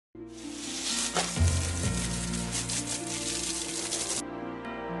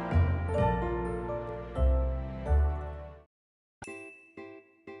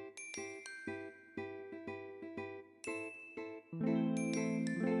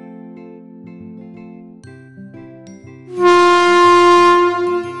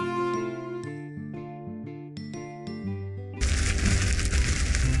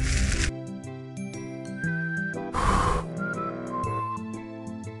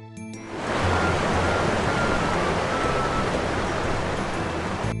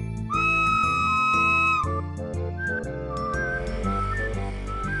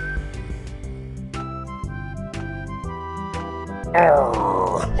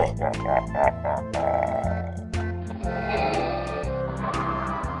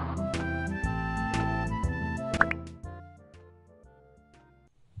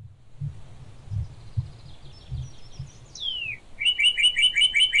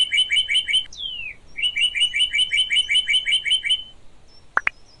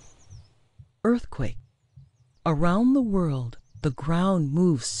Earthquake. Around the world, the ground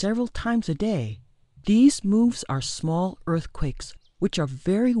moves several times a day. These moves are small earthquakes, which are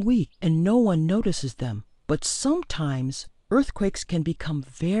very weak and no one notices them. But sometimes earthquakes can become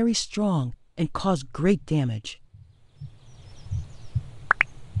very strong and cause great damage.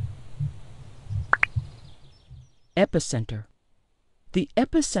 Epicenter. The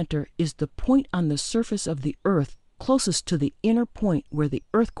epicenter is the point on the surface of the Earth closest to the inner point where the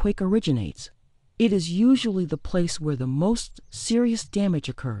earthquake originates. It is usually the place where the most serious damage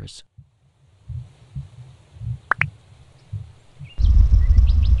occurs.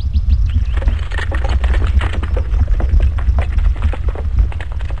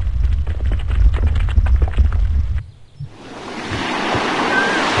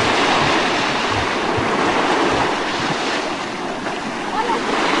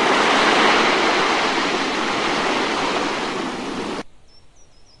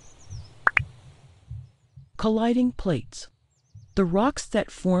 Colliding plates. The rocks that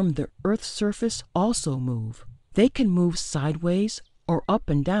form the Earth's surface also move. They can move sideways or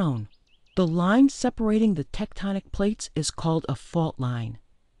up and down. The line separating the tectonic plates is called a fault line.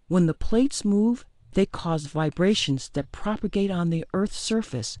 When the plates move, they cause vibrations that propagate on the Earth's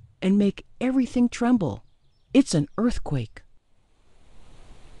surface and make everything tremble. It's an earthquake.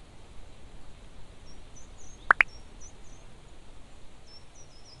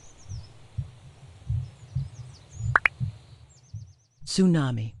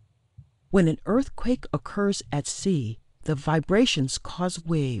 Tsunami. When an earthquake occurs at sea, the vibrations cause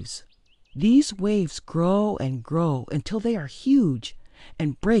waves. These waves grow and grow until they are huge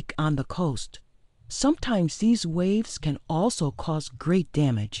and break on the coast. Sometimes these waves can also cause great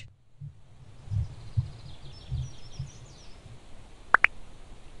damage.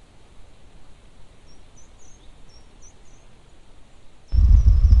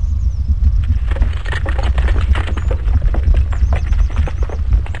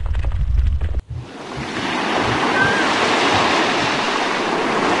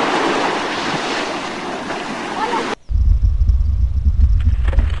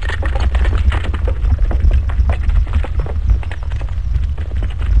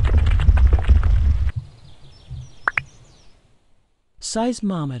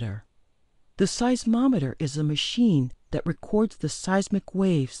 Seismometer. The seismometer is a machine that records the seismic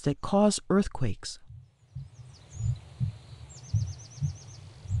waves that cause earthquakes.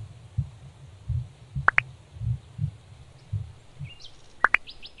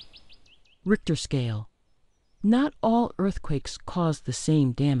 Richter scale. Not all earthquakes cause the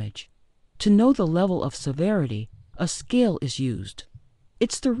same damage. To know the level of severity, a scale is used.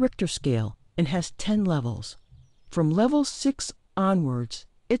 It's the Richter scale and has 10 levels. From level 6 onwards,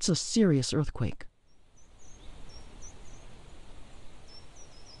 it's a serious earthquake.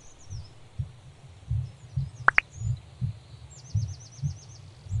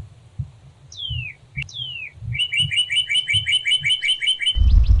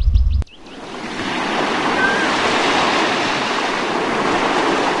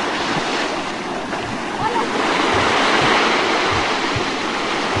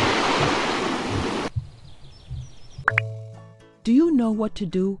 Do you know what to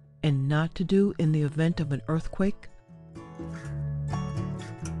do and not to do in the event of an earthquake?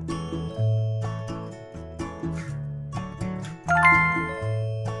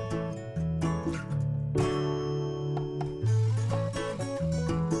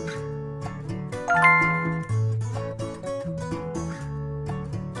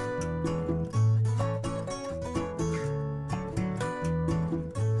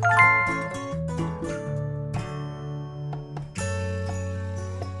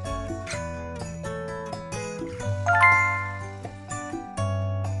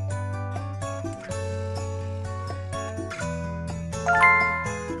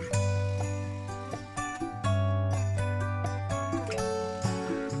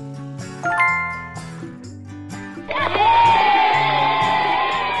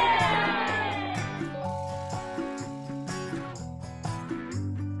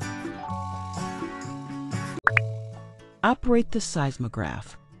 Operate the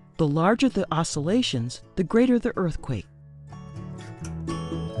seismograph. The larger the oscillations, the greater the earthquake.